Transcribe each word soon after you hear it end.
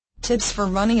tips for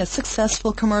running a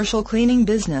successful commercial cleaning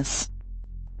business.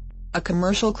 A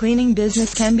commercial cleaning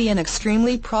business can be an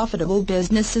extremely profitable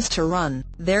business to run.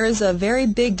 There is a very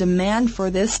big demand for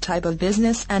this type of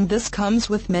business, and this comes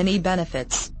with many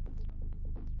benefits.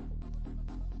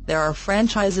 There are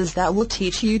franchises that will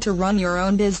teach you to run your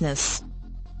own business.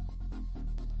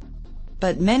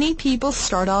 But many people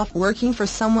start off working for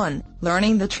someone,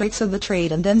 learning the tricks of the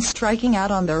trade and then striking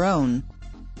out on their own.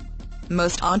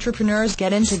 Most entrepreneurs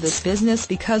get into this business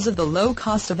because of the low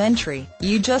cost of entry.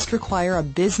 You just require a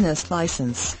business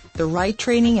license, the right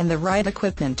training and the right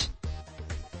equipment.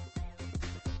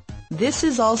 This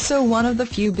is also one of the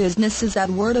few businesses that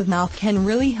word of mouth can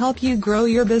really help you grow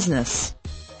your business.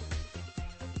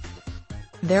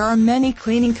 There are many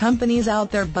cleaning companies out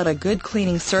there, but a good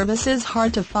cleaning service is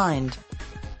hard to find.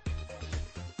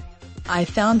 I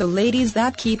found the ladies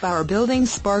that keep our building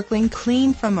sparkling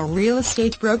clean from a real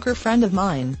estate broker friend of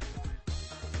mine.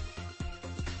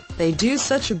 They do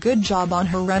such a good job on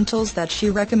her rentals that she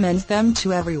recommends them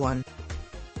to everyone.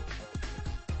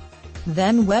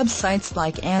 Then websites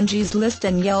like Angie's List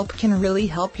and Yelp can really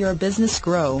help your business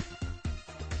grow.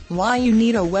 Why you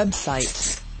need a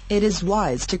website? It is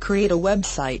wise to create a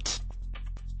website.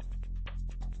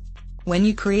 When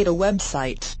you create a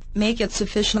website, make it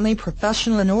sufficiently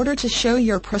professional in order to show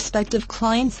your prospective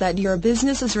clients that your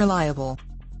business is reliable.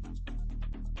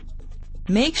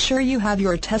 Make sure you have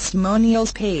your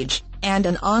testimonials page and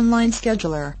an online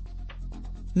scheduler.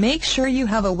 Make sure you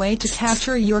have a way to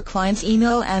capture your clients'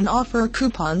 email and offer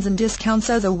coupons and discounts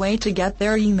as a way to get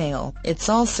their email. It's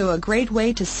also a great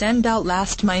way to send out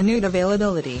last-minute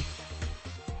availability.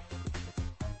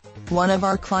 One of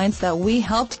our clients that we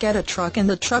helped get a truck, and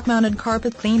the truck-mounted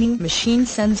carpet cleaning machine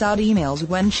sends out emails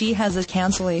when she has a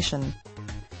cancellation.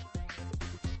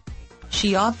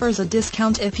 She offers a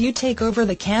discount if you take over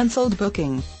the cancelled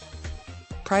booking.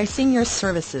 Pricing your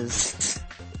services.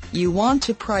 You want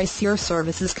to price your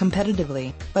services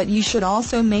competitively, but you should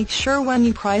also make sure when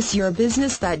you price your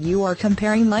business that you are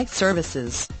comparing like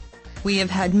services. We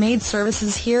have had maid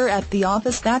services here at the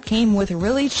office that came with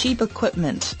really cheap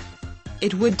equipment.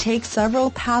 It would take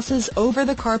several passes over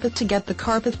the carpet to get the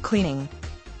carpet cleaning.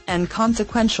 And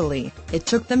consequentially, it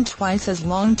took them twice as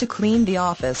long to clean the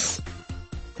office.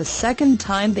 The second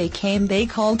time they came, they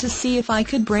called to see if I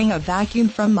could bring a vacuum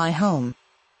from my home.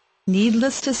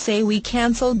 Needless to say, we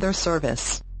canceled their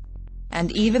service.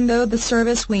 And even though the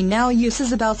service we now use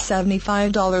is about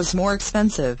 $75 more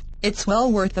expensive, it's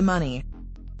well worth the money.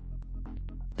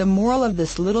 The moral of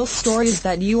this little story is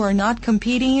that you are not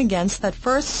competing against that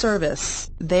first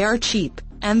service. They are cheap,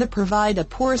 and they provide a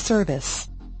poor service.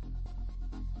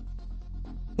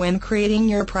 When creating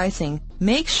your pricing,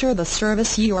 make sure the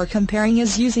service you are comparing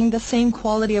is using the same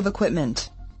quality of equipment.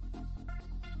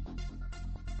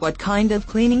 What kind of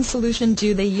cleaning solution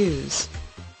do they use?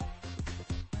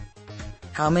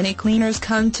 How many cleaners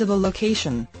come to the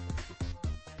location?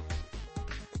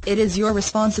 It is your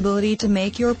responsibility to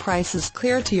make your prices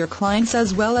clear to your clients,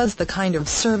 as well as the kind of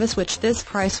service which this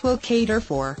price will cater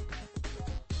for.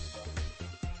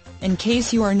 In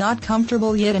case you are not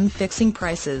comfortable yet in fixing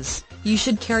prices, you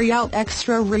should carry out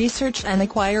extra research and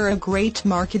acquire a great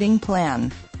marketing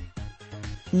plan.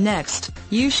 Next,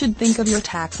 you should think of your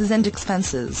taxes and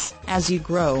expenses. As you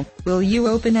grow, will you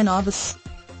open an office?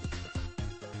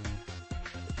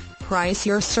 Price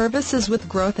your services with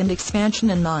growth and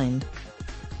expansion in mind.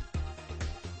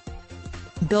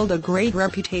 Build a great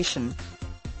reputation.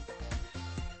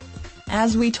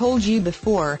 As we told you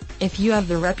before, if you have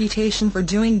the reputation for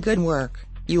doing good work,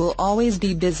 you will always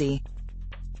be busy.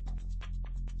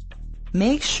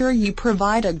 Make sure you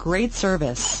provide a great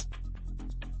service.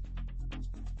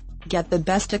 Get the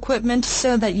best equipment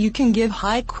so that you can give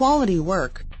high-quality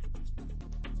work.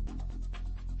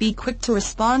 Be quick to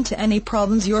respond to any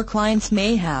problems your clients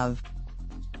may have.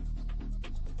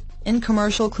 In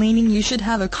commercial cleaning, you should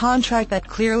have a contract that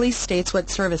clearly states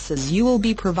what services you will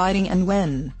be providing and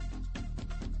when.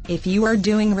 If you are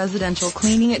doing residential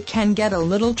cleaning, it can get a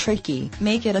little tricky.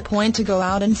 Make it a point to go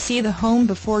out and see the home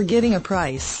before giving a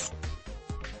price.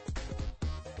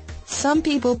 Some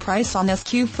people price on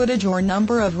SQ footage or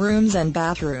number of rooms and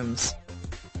bathrooms.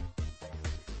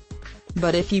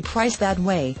 But if you price that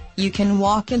way, you can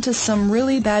walk into some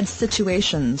really bad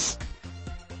situations.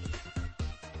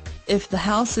 If the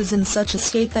house is in such a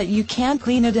state that you can't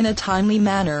clean it in a timely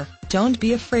manner, don't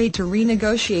be afraid to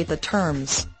renegotiate the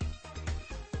terms.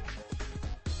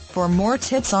 For more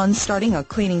tips on starting a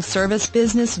cleaning service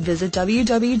business, visit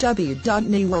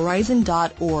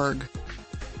www.newhorizon.org.